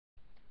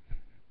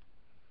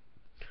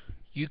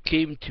You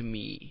came to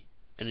me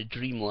in a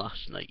dream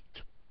last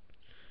night.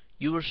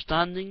 You were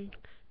standing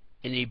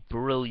in a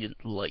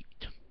brilliant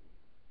light.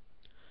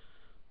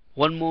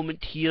 One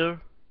moment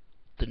here,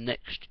 the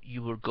next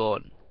you were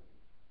gone.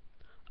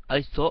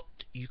 I thought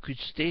you could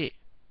stay,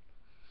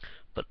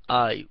 but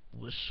I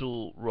was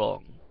so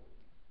wrong.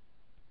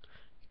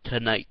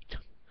 Tonight,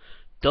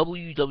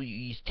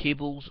 WWE's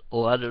Tables,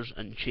 Ladders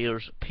and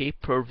Chairs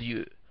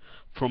pay-per-view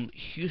from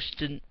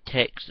Houston,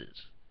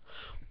 Texas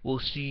will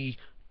see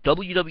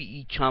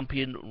WWE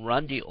Champion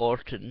Randy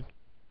Orton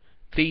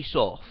face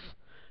off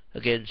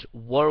against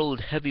World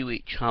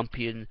Heavyweight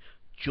Champion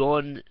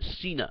John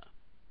Cena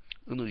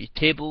in the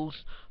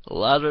Tables,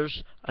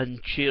 Ladders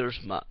and Chairs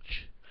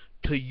match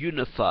to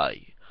unify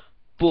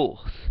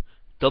both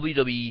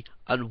WWE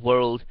and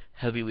World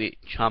Heavyweight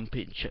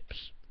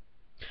Championships.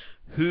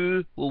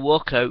 Who will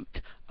walk out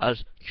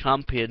as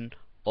Champion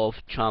of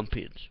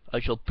Champions?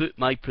 I shall put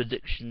my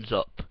predictions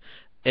up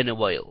in a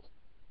while.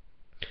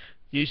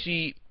 You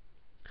see,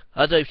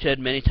 as I've said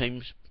many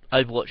times,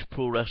 I've watched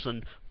pro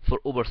wrestling for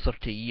over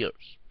 30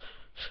 years.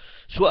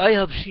 So I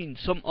have seen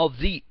some of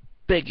the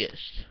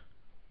biggest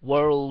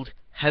World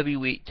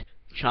Heavyweight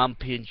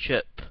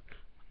Championship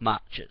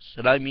matches.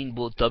 And I mean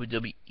both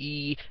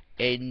WWE,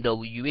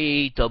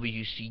 NWA,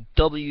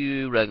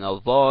 WCW, Ring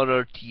of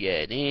Honor,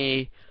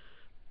 TNA,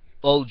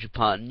 All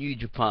Japan, New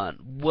Japan,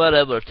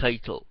 whatever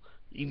title.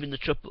 Even the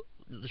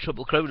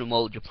Triple Crown in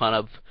All Japan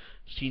I've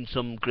seen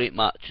some great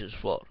matches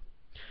for.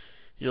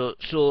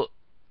 So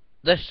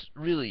this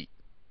really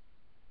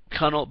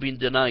cannot be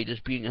denied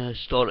as being a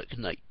historic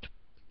night.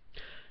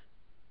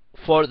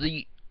 For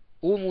the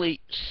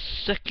only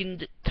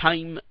second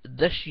time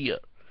this year,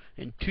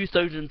 in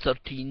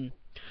 2013,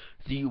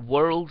 the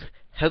World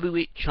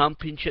Heavyweight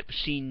Championship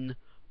scene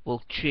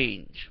will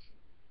change.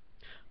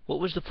 What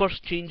was the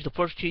first change? The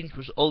first change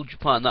was All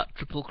Japan, that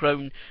Triple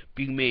Crown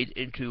being made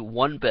into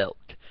one belt,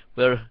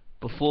 where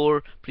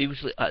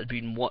previously it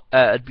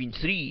had been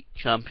 3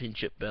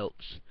 championship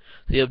belts.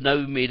 They have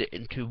now made it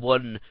into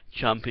 1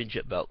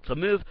 championship belt, a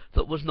move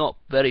that was not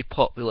very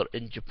popular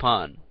in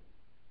Japan.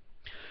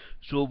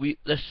 So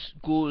this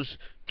goes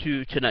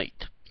to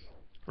tonight,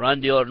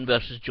 Randy Orton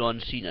versus John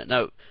Cena.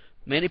 Now,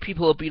 many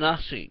people have been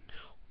asking,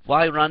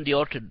 why Randy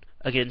Orton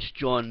against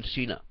John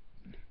Cena?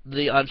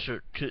 The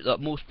answer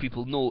that most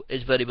people know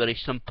is very, very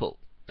simple.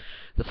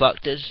 The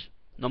fact is,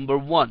 number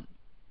 1,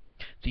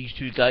 these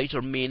two guys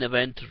are main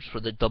eventers for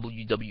the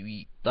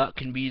WWE. That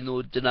can be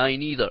no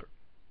denying either.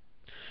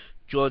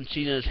 John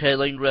Cena has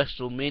headlined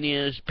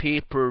WrestleManias,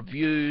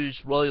 pay-per-views,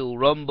 Royal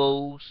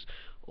Rumbles.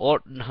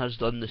 Orton has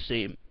done the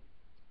same.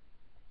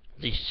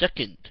 The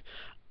second,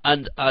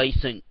 and I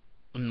think,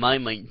 in my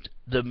mind,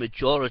 the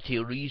majority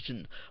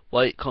reason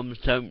why it comes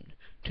down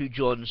to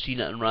John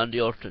Cena and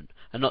Randy Orton,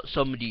 and not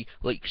somebody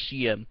like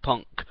CM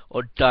Punk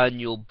or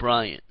Daniel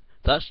Bryan.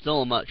 That's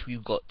still a match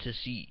we've got to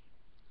see.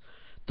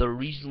 The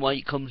reason why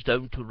it comes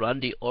down to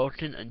Randy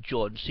Orton and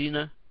John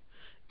Cena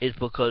is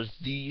because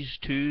these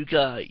two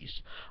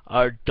guys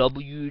are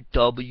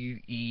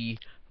WWE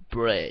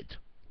bred.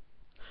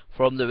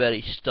 From the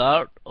very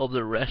start of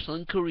their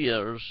wrestling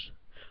careers,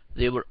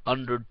 they were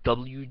under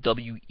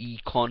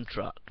WWE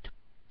contract.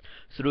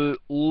 Through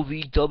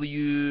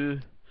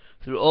OVW,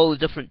 through all the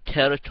different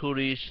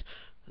territories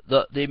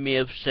that they may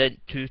have sent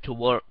to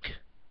work,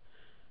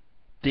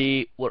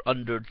 they were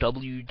under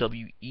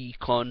WWE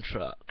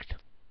contract.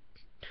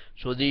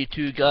 So the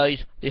two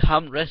guys, they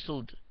haven't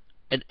wrestled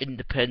in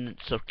independent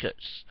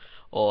circuits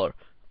or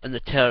in the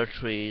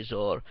territories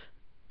or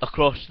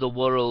across the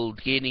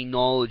world, gaining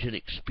knowledge and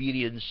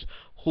experience,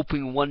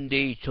 hoping one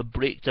day to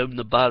break down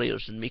the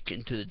barriers and make it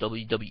into the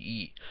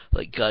WWE,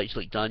 like guys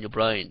like Daniel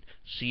Bryan,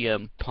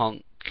 CM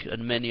Punk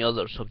and many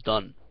others have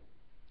done.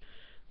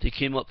 They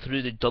came up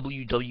through the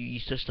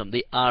WWE system.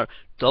 They are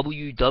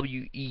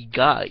WWE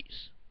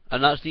guys.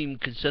 And that's not even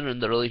considering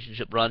the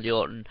relationship Randy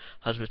Orton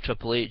has with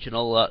Triple H and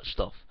all that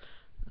stuff.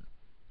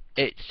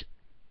 It's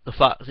the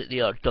fact that they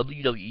are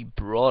WWE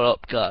brought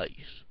up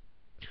guys.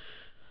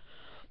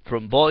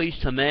 From boys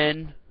to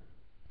men,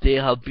 they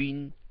have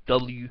been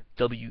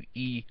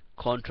WWE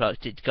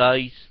contracted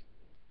guys.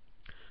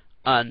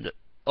 And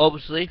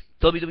obviously,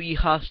 WWE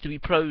has to be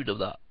proud of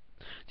that.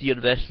 The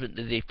investment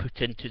that they put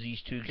into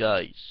these two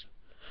guys.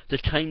 The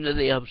time that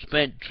they have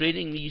spent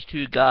training these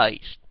two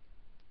guys,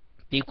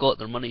 they've got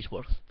their money's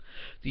worth.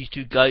 These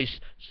two guys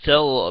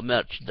sell a lot of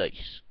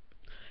merchandise,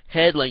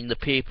 headline the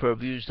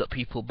pay-per-views that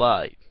people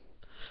buy.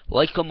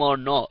 Like them or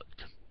not,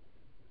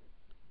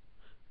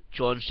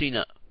 John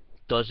Cena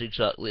does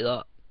exactly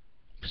that.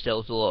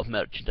 Sells a lot of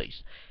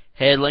merchandise,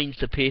 headlines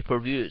the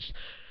pay-per-views.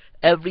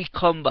 Every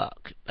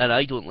comeback, and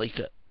I don't like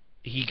it,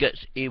 he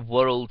gets a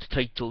world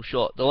title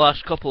shot. The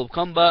last couple of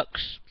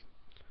comebacks,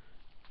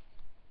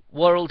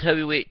 World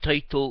Heavyweight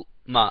title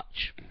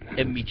match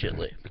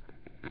immediately.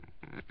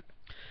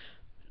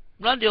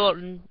 Randy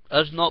Orton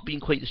has not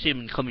been quite the same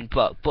in coming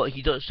back, but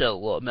he does sell a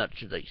lot of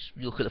merchandise.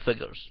 You look at the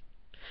figures.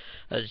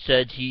 As I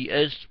said, he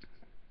is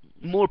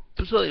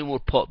slightly more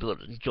popular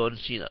than John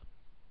Cena.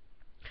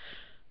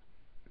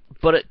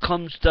 But it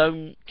comes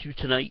down to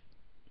tonight,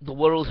 the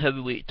World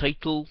Heavyweight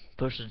title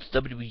versus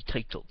WWE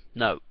title.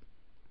 Now,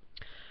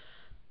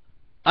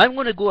 I'm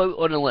going to go out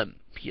on a limb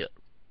here,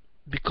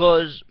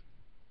 because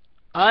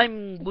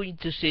I'm going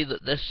to say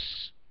that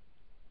this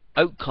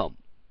outcome,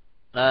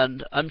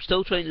 and I'm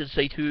still trying to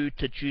decide who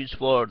to choose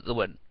for the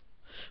win,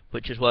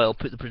 which is why I'll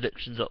put the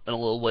predictions up in a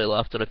little while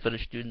after I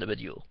finish doing the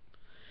video,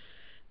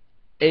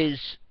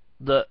 is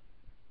that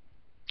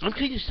I'm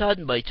kind of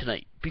saddened by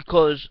tonight,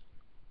 because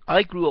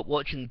I grew up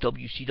watching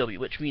WCW,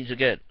 which means,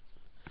 again,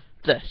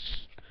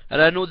 this.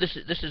 And I know this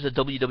is a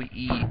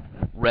WWE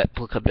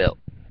replica belt.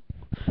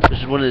 This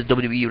is one of the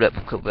WWE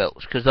replica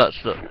belts, because that's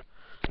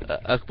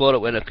I bought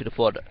it when I could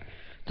afford it.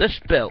 This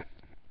belt,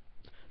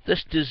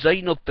 this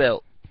design of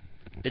belt,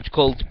 it's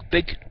called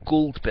Big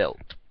Gold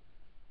Belt.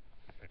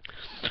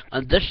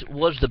 And this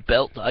was the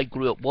belt that I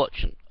grew up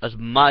watching as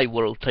my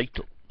world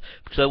title,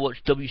 because I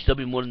watched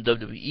WCW more than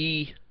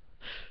WWE.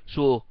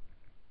 So,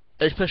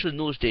 especially in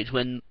those days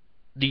when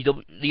the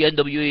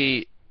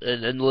NWA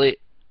in the late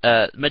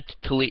mid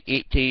to late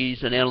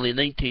 80s and early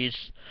 90s,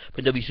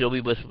 when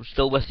WCW was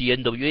still with the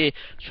NWA,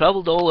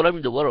 travelled all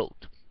around the world.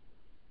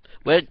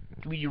 When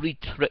you read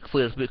Ric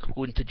Flair's book,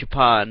 going to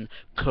Japan,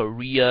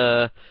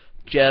 Korea,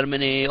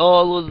 Germany,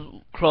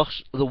 all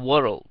across the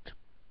world,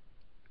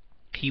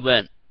 he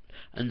went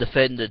and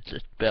defended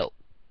this belt.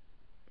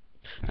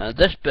 And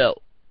this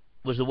belt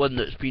was the one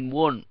that's been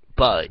worn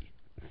by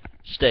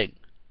Sting,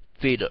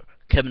 Vader,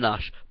 Kim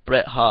Nash,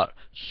 Bret Hart,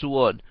 so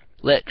on.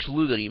 Lex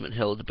Luger even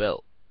held the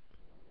belt.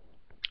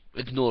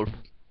 Ignore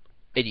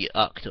idiot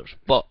actors.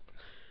 But,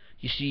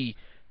 you see,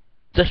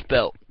 this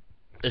belt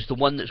is the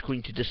one that's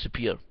going to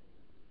disappear.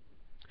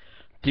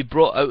 They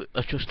brought out,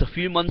 just a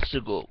few months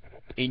ago,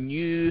 a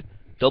new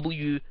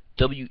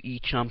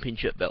WWE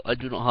Championship belt. I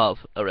do not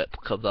have a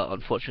replica of that,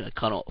 unfortunately I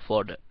cannot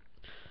afford it.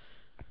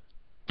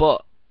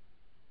 But,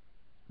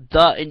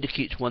 that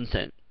indicates one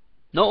thing.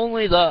 Not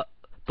only that,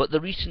 but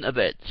the recent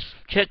events.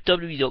 Check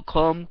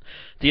WWE.com.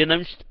 They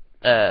announced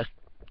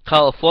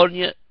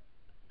California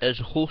is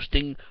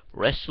hosting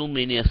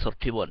WrestleMania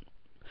 31.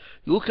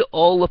 You look at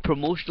all the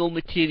promotional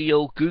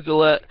material,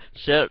 Google it,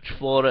 search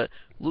for it,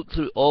 look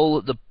through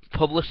all the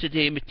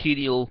publicity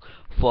material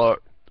for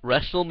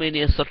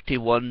WrestleMania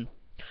 31,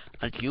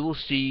 and you will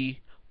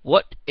see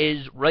what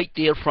is right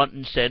there front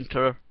and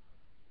center: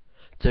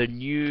 the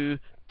new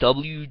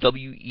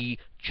WWE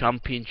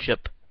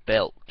Championship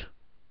belt.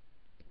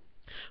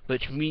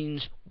 Which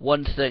means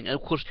one thing, and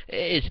of course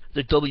it is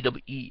the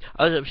WWE.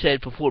 As I've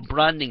said before,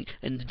 branding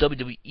in the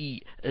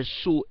WWE is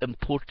so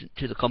important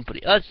to the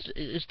company, as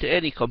it is to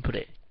any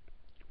company,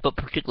 but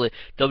particularly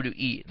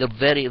WWE. They're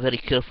very, very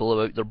careful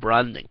about their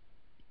branding.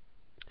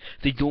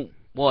 They don't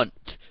want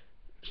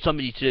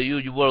somebody to say, you're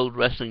your World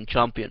Wrestling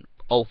Champion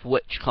of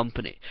which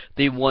company.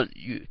 They want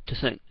you to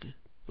think,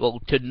 well,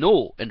 to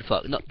know, in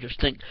fact, not just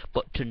think,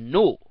 but to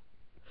know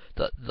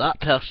that that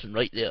person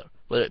right there,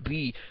 whether it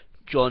be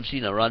John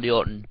Cena, Randy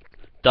Orton,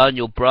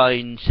 Daniel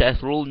Bryan,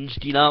 Seth Rollins,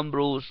 Dean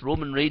Ambrose,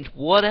 Roman Reigns,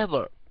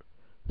 whatever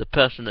the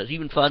person is,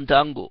 even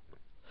Fandango,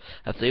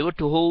 if they were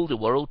to hold a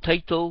world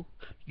title,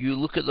 you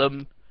look at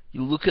them,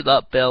 you look at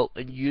that belt,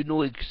 and you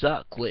know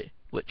exactly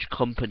which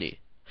company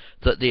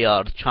that they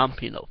are the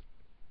champion of.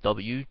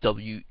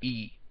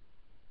 WWE.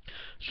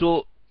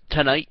 So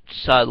tonight,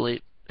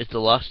 sadly, is the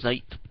last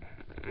night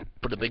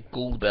for the big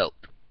gold belt.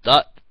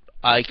 That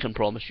I can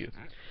promise you.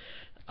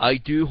 I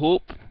do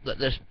hope that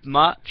this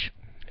match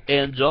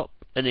ends up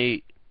in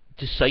a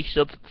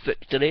decisive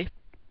victory.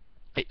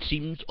 It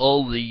seems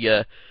all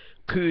the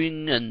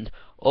cooing and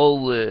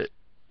all the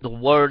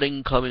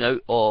wording coming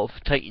out of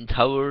Titan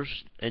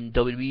Towers in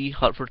WWE,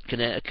 Hartford,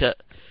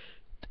 Connecticut,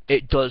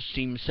 it does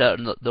seem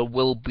certain that there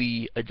will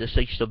be a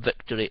decisive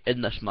victory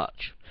in this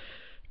match.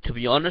 To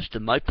be honest,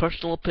 in my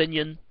personal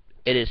opinion,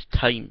 it is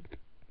time.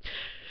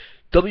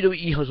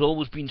 WWE has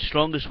always been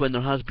strongest when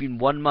there has been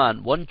one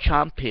man, one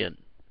champion,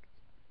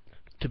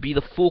 to be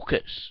the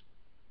focus,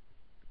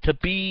 to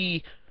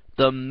be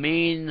the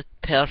main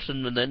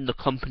person within the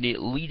company,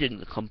 leading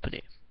the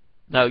company.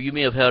 Now, you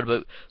may have heard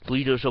about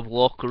leaders of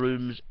locker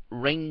rooms,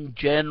 ring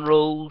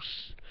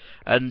generals,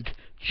 and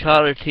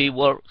charity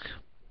work.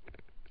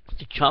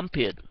 The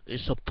champion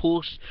is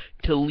supposed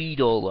to lead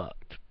all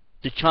that.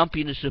 The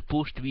champion is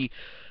supposed to be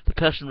the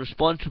person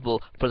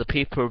responsible for the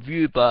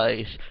pay-per-view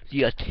buys,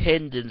 the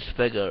attendance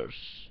figures,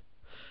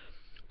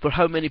 for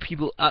how many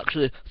people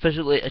actually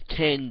physically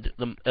attend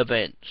the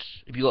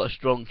events. If you've got a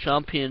strong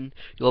champion,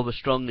 you'll have a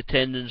strong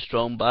attendance,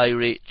 strong buy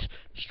rate,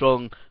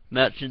 strong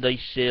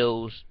merchandise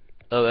sales,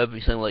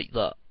 everything like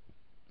that.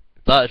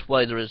 That is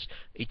why there is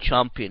a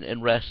champion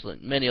in wrestling.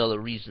 Many other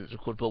reasons, of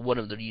course, but one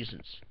of the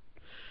reasons.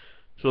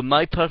 So in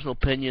my personal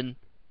opinion,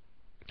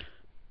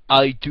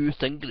 I do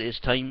think it is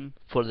time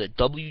for the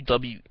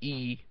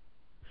WWE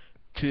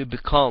to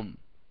become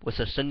with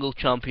a single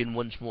champion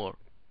once more.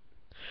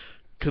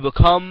 To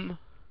become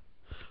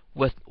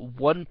with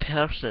one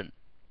person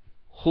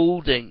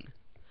holding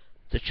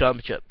the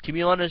championship. To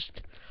be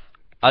honest,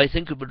 I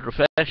think it would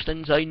refresh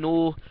things. I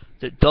know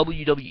that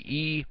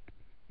WWE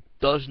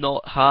does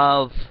not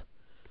have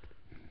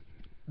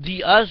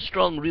the as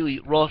strong really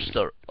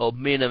roster of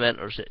main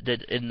eventers it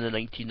did in the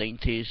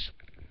 1990s,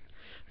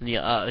 in the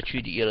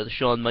Attitude Era. The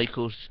Shawn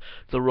Michaels,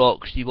 The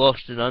Rock, Steve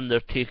Austin,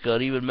 Undertaker,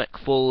 even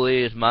Mick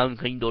Foley as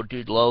Mankind or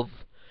Dude Love.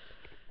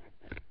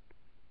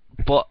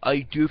 But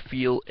I do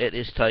feel it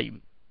is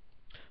time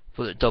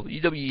for the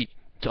WWE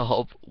to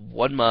have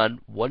one man,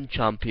 one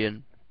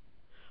champion,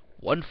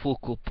 one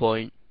focal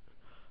point,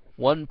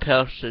 one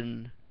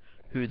person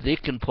who they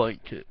can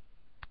point to.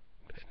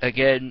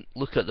 Again,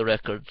 look at the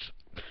records.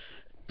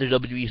 The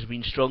WWE has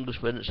been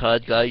strongest when it's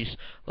had guys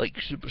like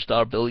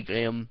superstar Billy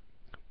Graham,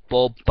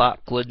 Bob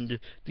Backlund,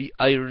 the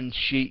Iron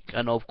Sheik,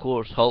 and of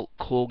course Hulk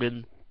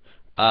Hogan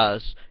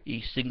as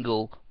a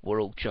single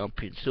world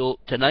champion. So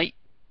tonight,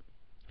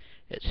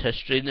 it's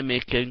history in the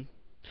making.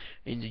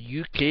 In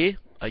the UK,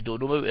 I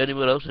don't know about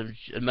anywhere else. In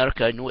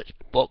America, I know it's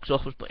box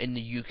office, but in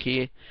the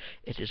UK,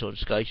 it is on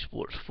Sky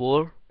Sports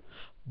 4,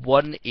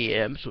 1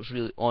 AM, so it's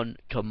really on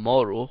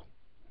tomorrow.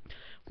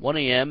 1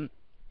 AM,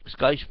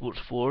 Sky Sports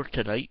 4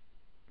 tonight.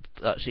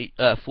 That's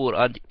 4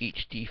 and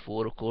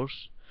HD4, of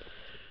course.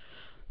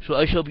 So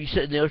I shall be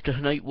sitting there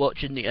tonight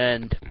watching the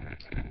end.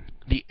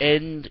 The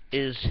end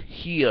is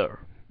here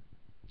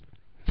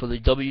for the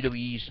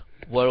WWE's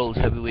World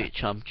Heavyweight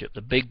Championship.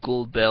 The big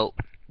gold belt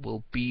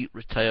will be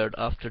retired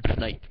after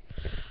tonight.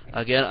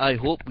 Again, I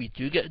hope we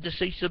do get a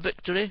decisive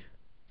victory,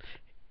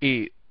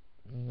 a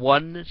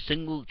one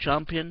single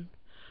champion,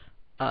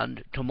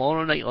 and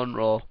tomorrow night on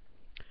Raw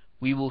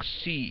we will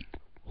see,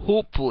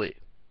 hopefully,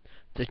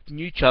 the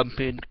new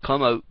champion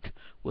come out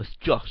with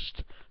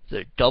just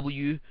the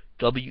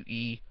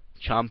WWE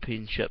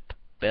Championship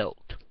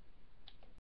belt.